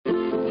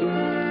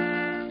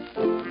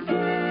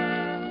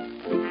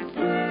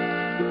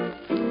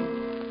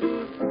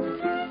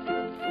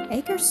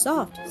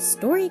Makersoft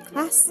Story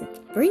Classic,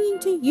 bringing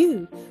to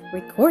you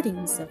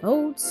recordings of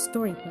old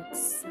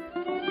storybooks.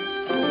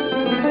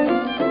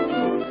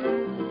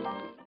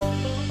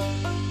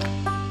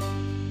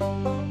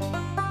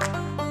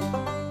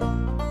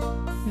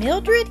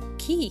 Mildred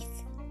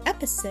Keith,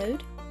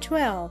 Episode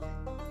 12.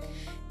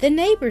 The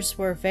neighbors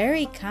were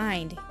very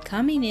kind,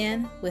 coming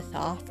in with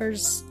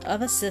offers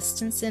of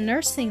assistance in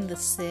nursing the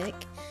sick,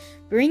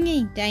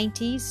 bringing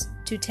dainties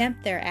to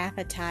tempt their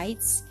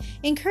appetites,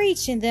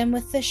 encouraging them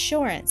with the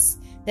assurance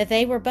that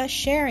they were but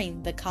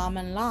sharing the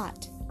common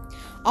lot.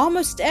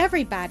 Almost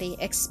everybody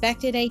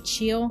expected a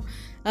chill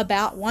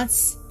about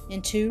once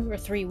in 2 or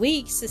 3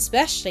 weeks,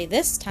 especially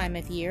this time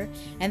of year,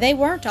 and they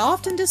weren't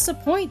often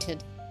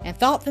disappointed and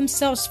thought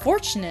themselves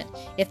fortunate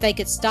if they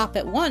could stop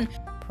at one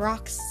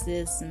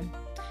paroxysm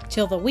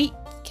till the week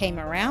came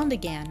around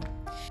again.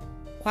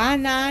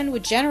 Quinine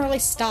would generally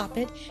stop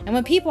it, and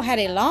when people had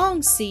a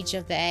long siege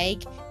of the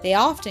ague, they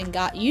often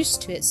got used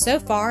to it so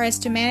far as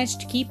to manage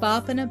to keep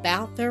up and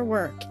about their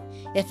work,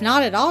 if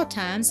not at all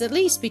times, at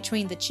least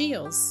between the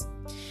chills,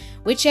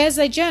 which as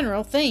a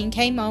general thing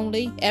came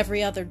only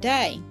every other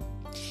day.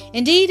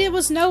 Indeed, it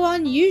was no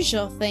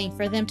unusual thing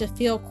for them to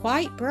feel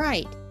quite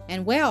bright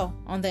and well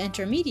on the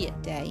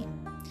intermediate day.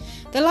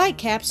 The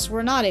Lightcaps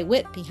were not a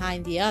whit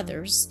behind the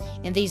others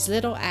in these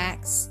little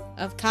acts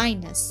of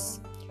kindness.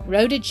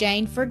 Rhoda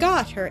Jane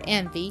forgot her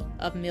envy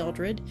of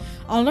Mildred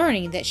on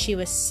learning that she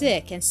was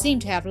sick and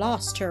seemed to have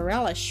lost her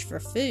relish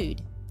for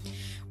food.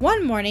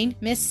 One morning,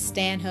 Miss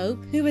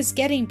Stanhope, who was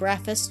getting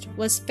breakfast,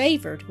 was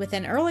favored with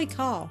an early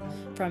call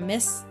from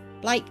Miss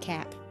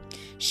Lightcap.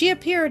 She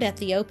appeared at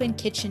the open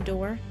kitchen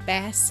door,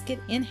 basket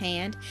in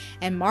hand,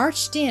 and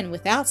marched in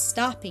without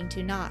stopping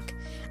to knock.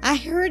 "I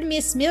heard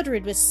Miss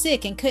Mildred was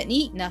sick and couldn't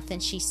eat nothing,"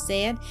 she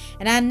said,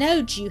 "and I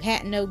knowed you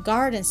hadn't no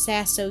garden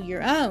sass o'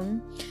 your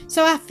own,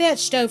 so I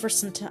fetched over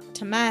some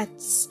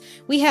tomats.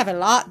 We have a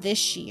lot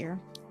this year,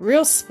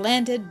 real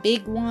splendid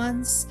big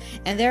ones,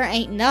 and there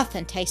ain't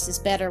nothing tastes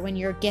better when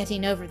you're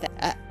getting over the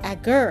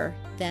agur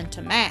than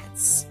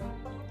tomats.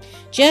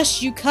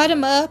 Just you cut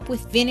 'em up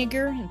with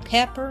vinegar and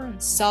pepper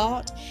and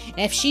salt, and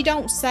if she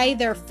don't say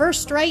they're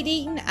first-rate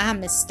eating, I'm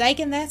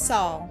mistaken, that's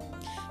all."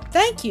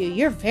 "Thank you,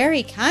 you're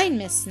very kind,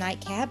 Miss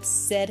Nightcap,"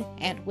 said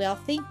Aunt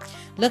Wealthy,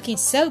 looking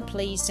so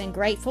pleased and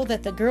grateful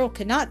that the girl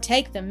could not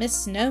take the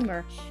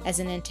misnomer as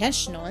an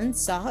intentional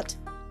insult.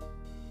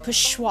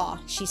 "Pshaw,"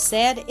 she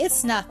said,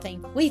 "it's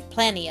nothing. We've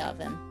plenty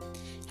of 'em."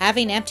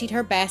 Having emptied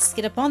her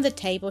basket upon the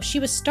table, she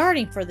was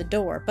starting for the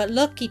door, but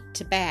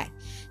looked back.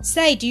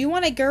 "Say, do you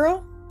want a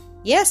girl?"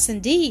 "Yes,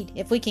 indeed,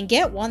 if we can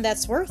get one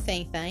that's worth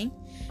anything.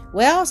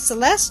 Well,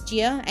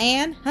 Celestia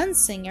Ann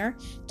Hunsinger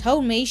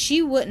told me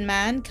she wouldn't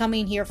mind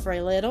coming here for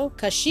a little,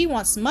 'cause she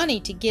wants money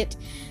to get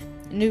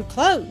new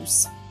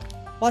clothes."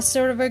 "What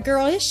sort of a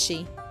girl is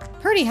she?"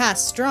 "Pretty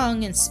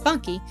high-strung and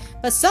spunky,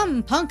 but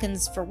some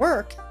punkins for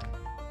work."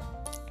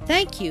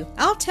 "Thank you.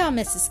 I'll tell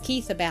Mrs.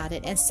 Keith about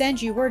it and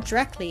send you word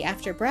directly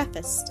after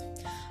breakfast."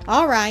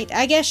 "All right.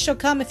 I guess she'll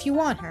come if you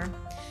want her."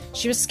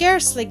 She was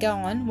scarcely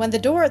gone when the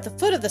door at the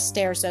foot of the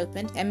stairs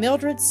opened and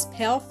Mildred's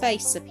pale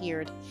face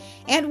appeared.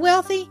 "Aunt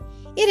Wealthy,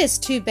 it is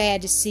too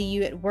bad to see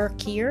you at work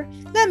here.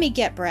 Let me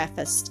get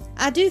breakfast.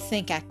 I do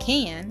think I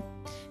can.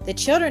 The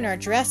children are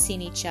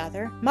dressing each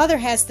other. Mother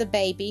has the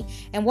baby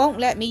and won't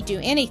let me do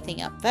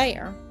anything up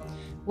there."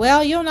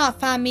 "Well, you'll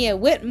not find me a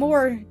whit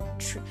more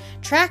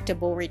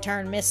tractable,"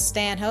 returned Miss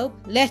Stanhope.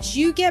 "Let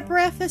you get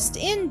breakfast,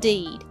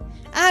 indeed!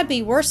 I'd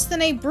be worse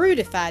than a brute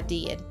if I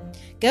did.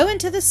 Go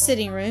into the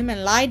sitting room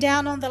and lie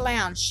down on the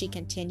lounge," she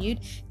continued,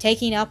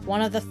 taking up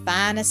one of the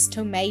finest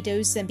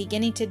tomatoes and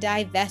beginning to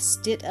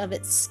divest it of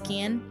its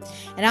skin,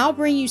 "and I'll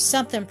bring you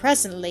something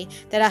presently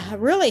that I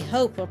really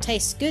hope will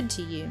taste good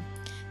to you.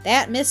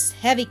 That Miss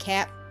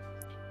Heavycap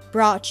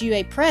brought you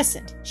a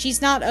present.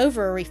 She's not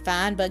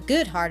over-refined, but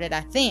good-hearted,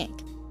 I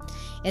think,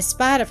 in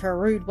spite of her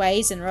rude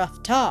ways and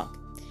rough talk."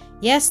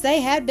 "Yes,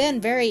 they had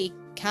been very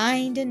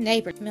kind and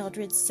neighborly,"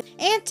 Mildred said.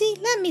 "Auntie,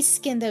 let me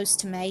skin those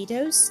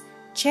tomatoes.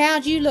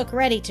 Child, you look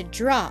ready to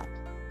drop."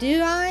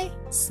 "Do I?"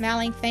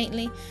 smiling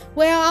faintly.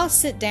 "Well, I'll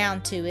sit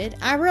down to it.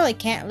 I really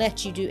can't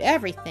let you do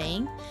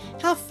everything.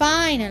 How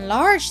fine and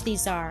large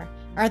these are!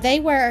 Are they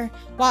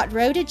what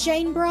Rhoda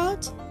Jane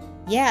brought?"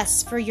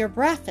 "Yes, for your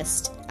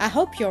breakfast. I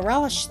hope you'll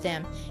relish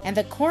them, and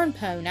the corn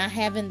pone I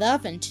have in the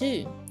oven,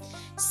 too."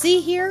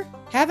 "See here,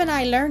 haven't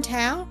I learned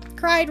how?"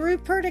 cried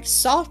Rupert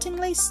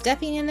exultingly,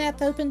 stepping in at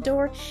the open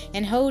door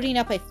and holding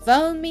up a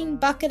foaming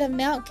bucket of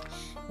milk.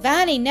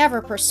 "Viney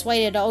never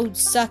persuaded old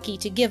Sucky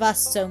to give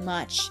us so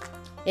much."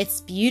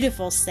 "It's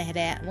beautiful," said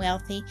Aunt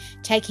Wealthy,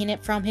 taking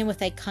it from him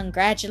with a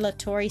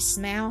congratulatory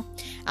smile.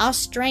 "I'll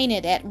strain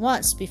it at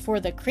once before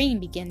the cream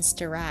begins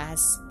to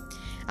rise.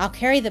 I'll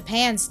carry the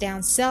pans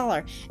down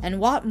cellar, and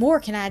what more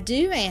can I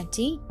do,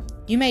 Auntie?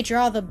 You may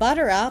draw the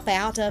butter up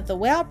out of the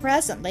well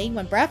presently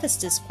when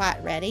breakfast is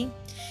quite ready,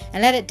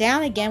 and let it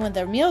down again when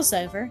the meal's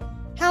over.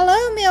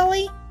 Hallo,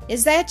 Milly,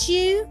 is that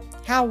you?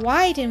 How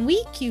white and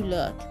weak you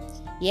look.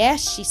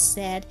 "Yes," she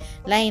said,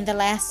 laying the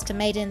last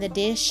tomato in the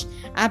dish.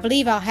 "I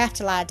believe I'll have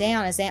to lie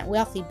down, as Aunt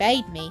Wealthy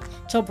bade me,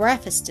 till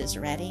breakfast is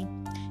ready."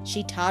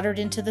 She tottered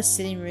into the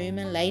sitting room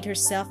and laid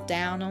herself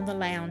down on the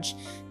lounge,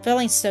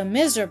 feeling so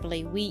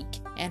miserably weak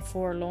and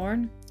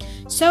forlorn,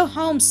 so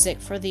homesick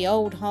for the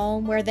old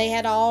home where they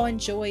had all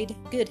enjoyed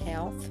good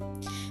health,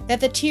 that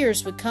the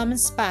tears would come in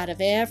spite of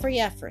every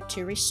effort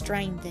to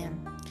restrain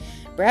them.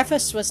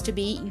 Breakfast was to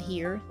be eaten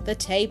here. The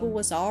table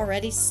was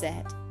already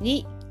set,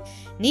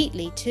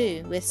 neatly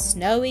too, with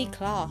snowy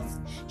cloth,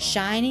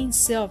 shining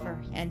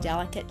silver, and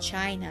delicate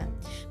china.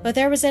 But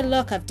there was a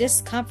look of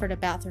discomfort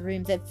about the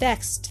room that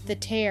vexed the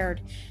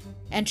tired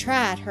and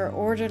tried her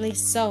orderly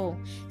soul.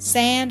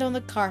 Sand on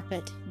the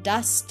carpet,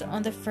 dust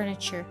on the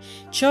furniture,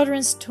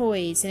 children's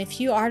toys, and a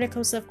few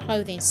articles of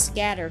clothing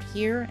scattered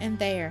here and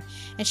there,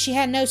 and she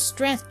had no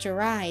strength to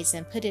rise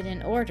and put it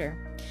in order.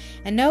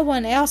 "And no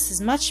one else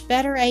is much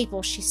better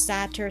able," she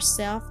sighed to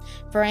herself,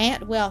 "for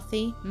Aunt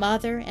Wealthy,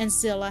 Mother, and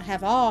Zillah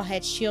have all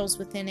had chills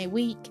within a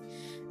week.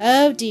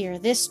 Oh dear,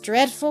 this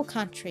dreadful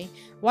country!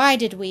 Why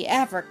did we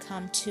ever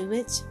come to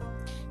it?"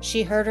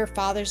 She heard her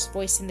father's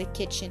voice in the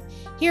kitchen.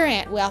 "Here,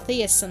 Aunt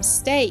Wealthy, is some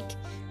steak.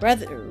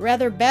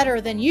 Rather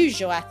better than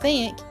usual, I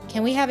think.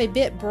 Can we have a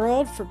bit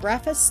broiled for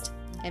breakfast?"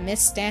 And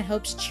Miss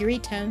Stanhope's cheery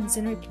tones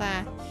in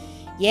reply,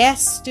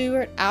 "Yes,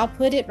 Stewart, I'll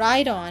put it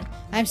right on.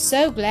 I'm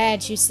so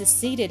glad you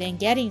succeeded in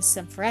getting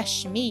some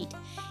fresh meat.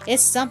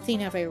 It's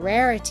something of a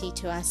rarity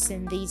to us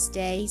in these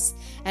days,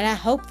 and I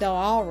hope they'll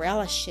all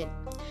relish it.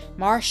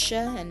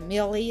 Marcia and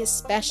Milly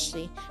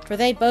especially, for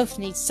they both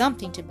need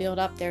something to build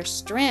up their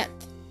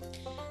strength."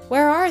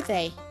 "Where are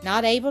they?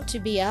 Not able to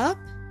be up?"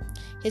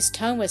 His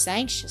tone was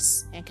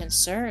anxious and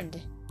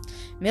concerned.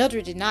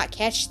 Mildred did not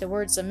catch the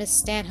words of Miss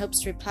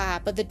Stanhope's reply,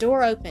 but the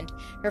door opened.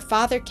 Her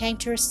father came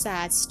to her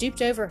side,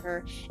 stooped over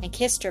her, and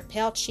kissed her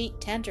pale cheek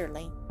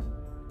tenderly.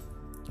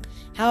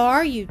 "How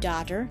are you,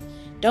 daughter?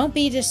 Don't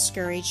be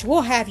discouraged.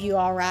 We'll have you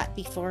all right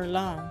before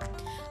long."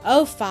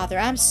 "Oh, father,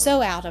 I'm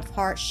so out of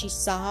heart," she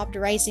sobbed,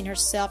 raising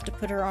herself to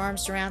put her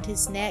arms around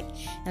his neck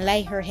and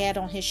lay her head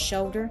on his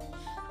shoulder.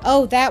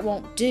 "Oh, that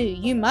won't do.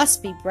 You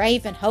must be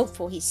brave and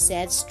hopeful," he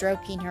said,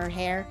 stroking her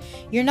hair.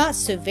 "You're not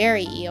so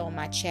very ill,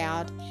 my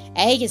child.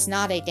 Ague is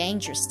not a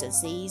dangerous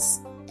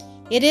disease."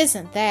 "It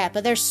isn't that,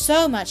 but there's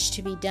so much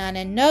to be done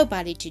and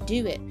nobody to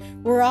do it.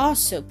 We're all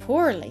so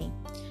poorly."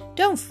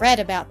 "Don't fret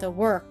about the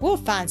work. We'll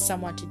find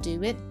someone to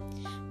do it."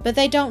 "But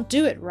they don't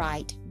do it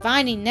right.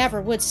 Vining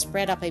never would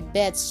spread up a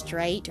bed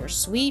straight, or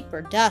sweep,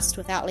 or dust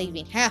without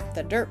leaving half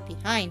the dirt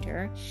behind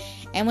her.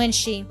 And when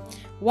she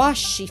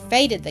washed, she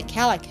faded the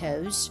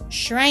calicoes,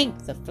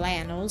 shrank the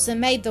flannels, and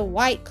made the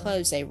white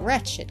clothes a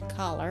wretched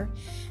color,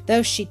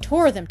 though she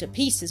tore them to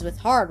pieces with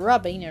hard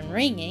rubbing and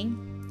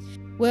wringing.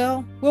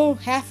 Well, we'll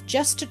have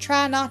just to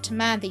try not to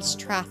mind these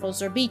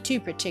trifles or be too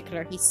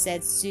particular," he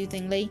said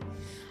soothingly.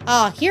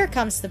 "Ah, here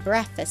comes the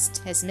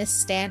breakfast," as Miss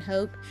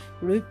Stanhope,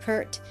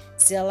 Rupert,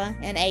 Zillah,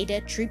 and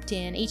Ada trooped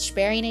in, each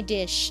bearing a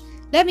dish.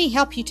 "Let me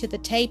help you to the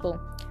table."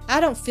 "I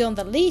don't feel in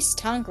the least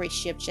hungry,"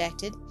 she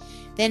objected.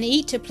 "Then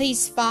eat to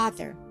please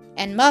father.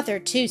 And mother,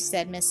 too,"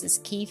 said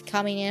Mrs. Keith,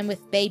 coming in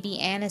with baby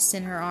Annis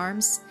in her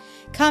arms.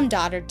 "Come,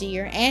 daughter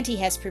dear, Auntie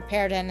has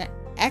prepared an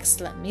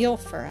excellent meal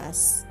for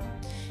us."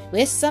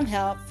 "With some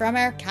help from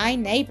our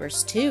kind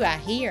neighbors, too, I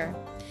hear."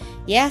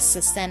 "Yes,"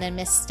 assented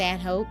Miss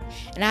Stanhope,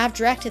 "and I've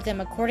directed them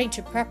according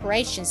to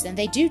preparations, and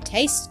they do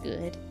taste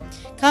good.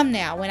 Come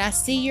now, when I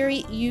see you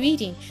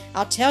eating,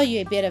 I'll tell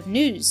you a bit of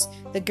news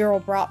the girl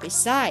brought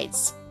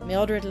besides."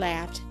 Mildred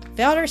laughed,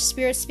 felt her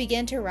spirits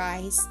begin to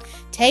rise,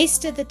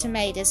 tasted the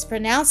tomatoes,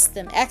 pronounced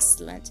them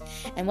excellent,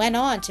 and went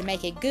on to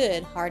make a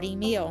good, hearty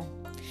meal.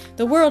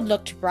 The world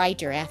looked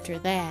brighter after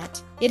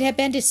that. It had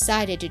been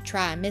decided to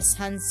try Miss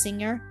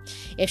Hunsinger,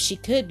 if she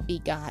could be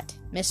got.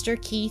 Mr.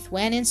 Keith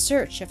went in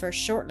search of her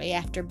shortly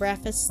after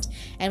breakfast,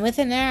 and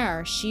within an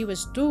hour she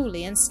was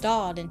duly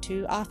installed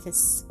into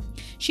office.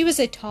 She was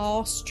a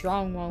tall,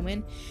 strong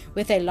woman,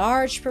 with a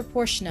large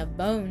proportion of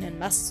bone and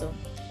muscle,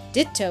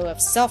 ditto of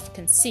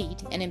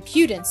self-conceit and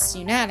impudence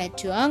united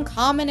to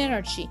uncommon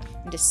energy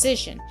and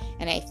decision,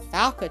 and a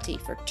faculty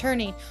for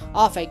turning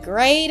off a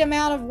great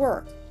amount of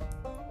work,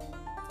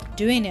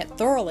 doing it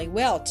thoroughly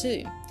well,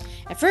 too.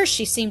 At first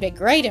she seemed a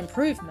great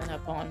improvement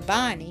upon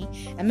Viney,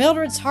 and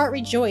Mildred's heart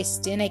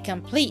rejoiced in a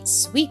complete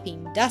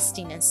sweeping,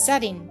 dusting, and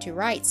setting to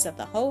rights of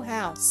the whole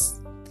house.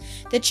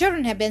 The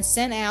children had been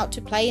sent out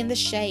to play in the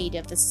shade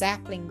of the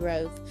sapling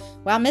grove,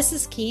 while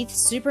Mrs. Keith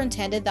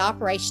superintended the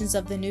operations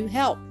of the new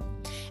help,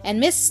 and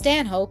Miss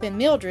Stanhope and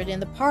Mildred in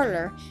the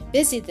parlor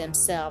busied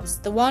themselves,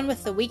 the one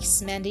with the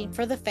week's mending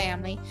for the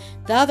family,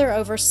 the other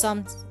over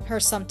her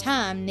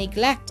sometime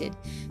neglected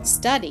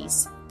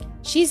studies.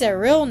 "She's a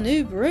real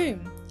new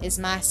broom, is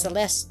my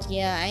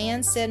Celestia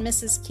Ann," said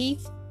Mrs.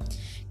 Keith,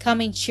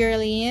 coming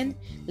cheerily in.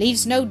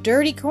 "Leaves no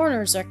dirty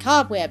corners or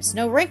cobwebs,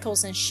 no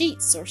wrinkles in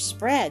sheets or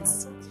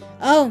spreads."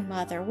 "Oh,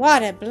 mother,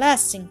 what a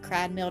blessing!"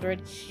 cried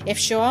Mildred, "if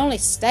she'll only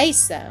stay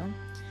so."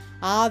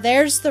 "Ah,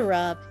 there's the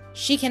rub.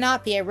 She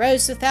cannot be a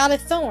rose without a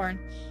thorn.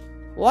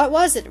 What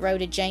was it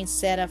Rhoda Jane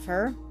said of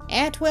her?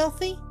 Aunt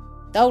Wealthy?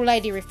 The old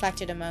lady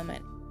reflected a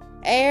moment.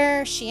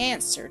 She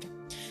answered.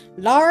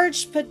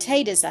 Large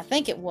potatoes, I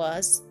think it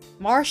was.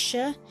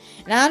 Marcia,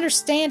 and I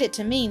understand it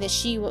to mean that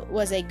she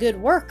was a good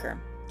worker.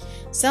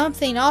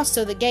 Something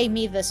also that gave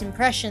me this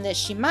impression that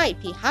she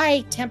might be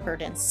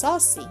high-tempered and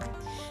saucy.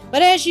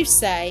 But as you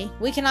say,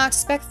 we cannot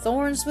expect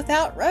thorns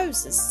without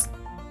roses.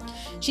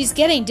 She's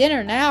getting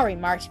dinner now,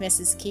 remarked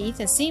Mrs. Keith,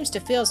 and seems to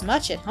feel as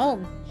much at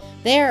home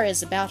there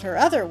as about her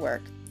other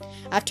work.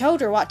 I've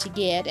told her what to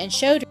get and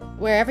showed her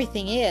where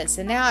everything is,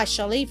 and now I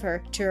shall leave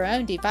her to her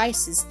own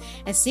devices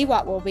and see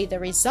what will be the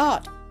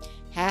result.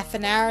 Half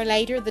an hour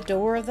later, the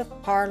door of the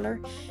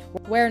parlor,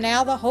 where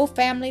now the whole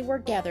family were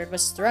gathered,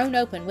 was thrown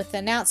open with the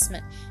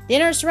announcement,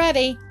 "Dinner's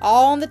ready,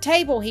 all on the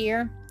table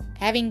here."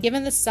 Having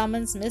given the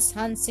summons, Miss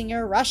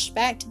Hunsinger rushed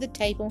back to the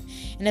table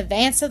in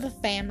advance of the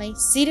family,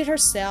 seated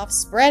herself,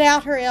 spread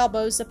out her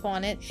elbows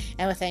upon it,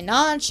 and with a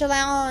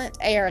nonchalant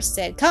air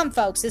said, "Come,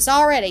 folks, it's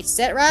all ready.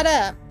 Set right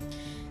up."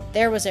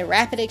 There was a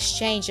rapid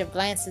exchange of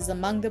glances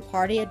among the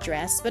party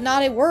addressed, but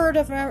not a word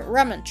of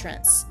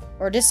remonstrance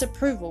or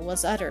disapproval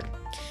was uttered.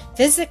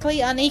 Physically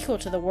unequal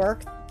to the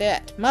work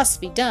that must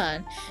be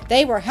done,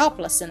 they were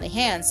helpless in the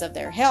hands of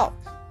their help.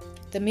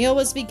 The meal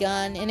was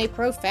begun in a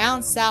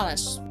profound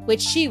silence,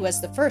 which she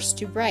was the first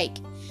to break.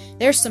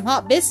 "There's some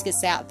hot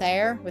biscuits out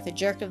there," with a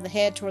jerk of the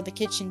head toward the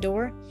kitchen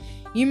door.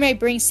 "You may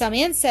bring some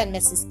in," said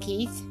Mrs.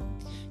 Keith.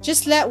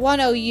 "Just let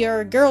one o'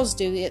 your girls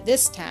do it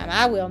this time.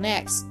 I will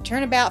next.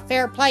 Turn about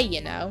fair play,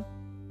 you know."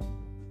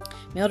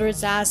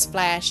 Mildred's eyes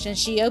flashed, and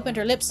she opened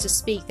her lips to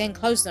speak, then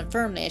closed them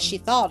firmly as she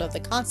thought of the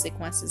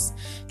consequences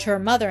to her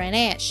mother and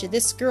aunt should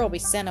this girl be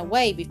sent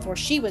away before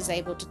she was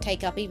able to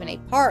take up even a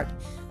part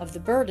of the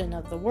burden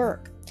of the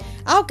work.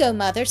 "I'll go,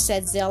 Mother,"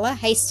 said Zillah,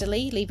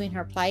 hastily leaving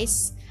her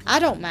place. "I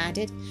don't mind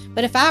it,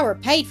 but if I were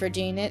paid for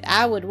doing it,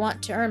 I would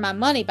want to earn my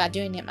money by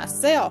doing it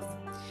myself."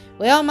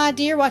 "Well, my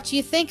dear, what do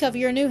you think of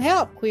your new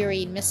help?"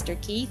 queried Mr.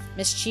 Keith,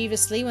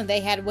 mischievously, when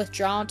they had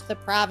withdrawn to the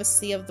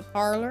privacy of the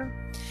parlor.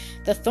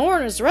 "The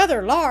thorn is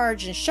rather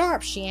large and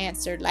sharp," she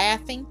answered,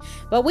 laughing,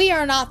 "but we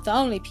are not the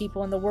only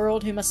people in the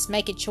world who must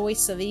make a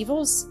choice of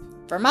evils."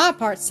 "For my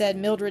part," said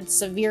Mildred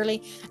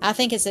severely, "I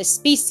think it's a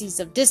species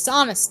of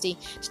dishonesty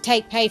to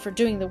take pay for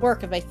doing the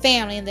work of a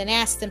family and then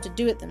ask them to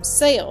do it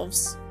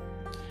themselves."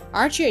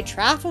 "Aren't you a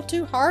trifle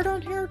too hard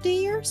on her,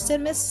 dear?"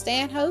 said Miss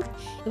Stanhope.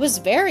 "It was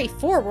very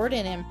forward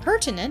and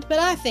impertinent, but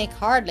I think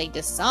hardly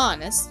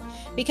dishonest,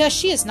 because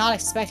she is not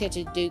expected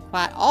to do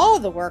quite all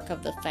the work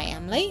of the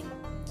family."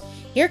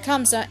 "Here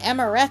comes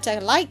Amaretta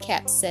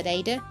Lightcap," said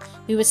Ada,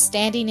 who was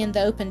standing in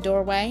the open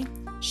doorway.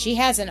 "She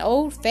has an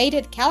old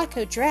faded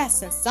calico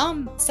dress and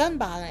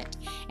sunbonnet,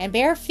 and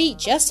bare feet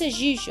just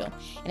as usual,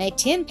 and a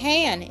tin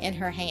pan in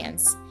her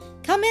hands.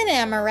 Come in,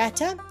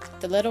 Amaretta."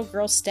 The little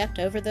girl stepped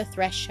over the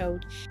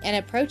threshold, and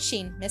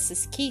approaching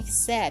Mrs. Keith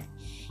said,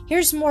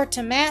 "Here's more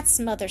to Matt's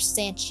mother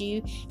sent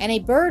you, and a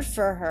bird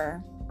for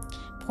her,"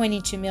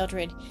 pointing to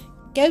Mildred.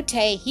 "Gote,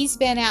 he's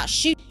been out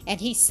shooting, and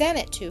he sent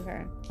it to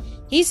her."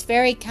 "He's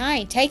very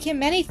kind. Take him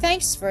many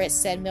thanks for it,"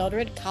 said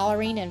Mildred,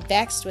 coloring and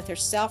vexed with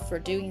herself for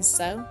doing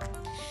so.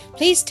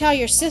 "Please tell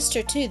your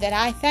sister, too, that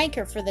I thank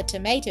her for the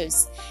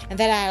tomatoes, and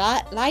that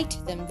I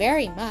liked them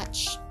very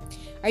much."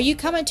 "Are you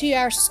coming to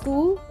our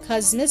school?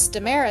 'Cause Miss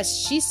Damaris,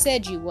 she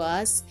said you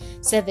was,"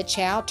 said the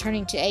child,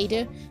 turning to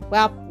Ada,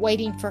 while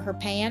waiting for her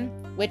pan,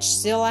 which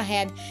Zillah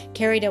had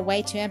carried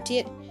away to empty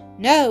it.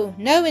 "No,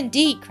 no,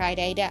 indeed," cried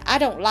Ada. "I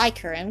don't like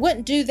her, and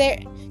wouldn't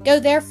go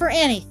there for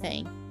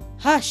anything."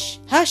 "Hush,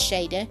 hush,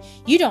 Ada.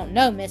 You don't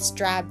know Miss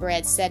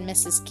Drybread," said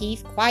Mrs.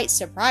 Keith, quite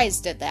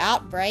surprised at the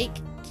outbreak.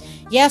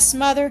 "Yes,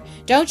 Mother.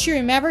 Don't you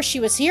remember she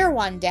was here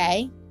one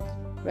day?"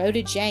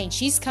 "Rhoda Jane,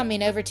 she's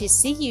coming over to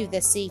see you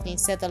this evening,"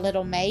 said the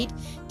little maid,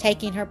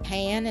 taking her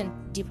pan and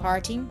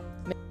departing.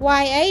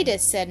 "Why, Ada,"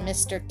 said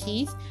Mr.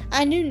 Keith,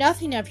 "I knew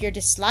nothing of your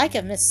dislike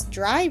of Miss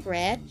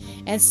Drybread,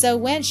 and so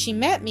when she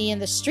met me in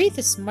the street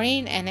this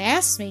morning and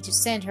asked me to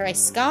send her a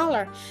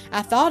scholar,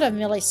 I thought of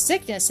Millie's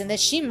sickness and that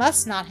she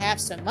must not have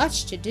so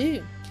much to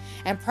do,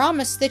 and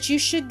promised that you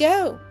should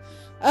go."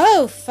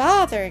 "Oh,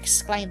 Father!"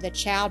 exclaimed the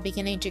child,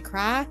 beginning to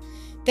cry.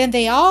 Then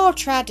they all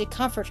tried to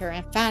comfort her,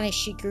 and finally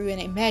she grew in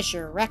a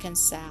measure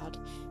reconciled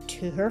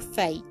to her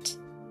fate.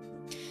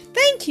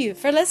 Thank you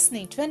for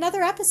listening to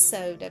another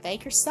episode of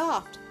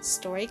Acresoft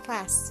Story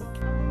Classic.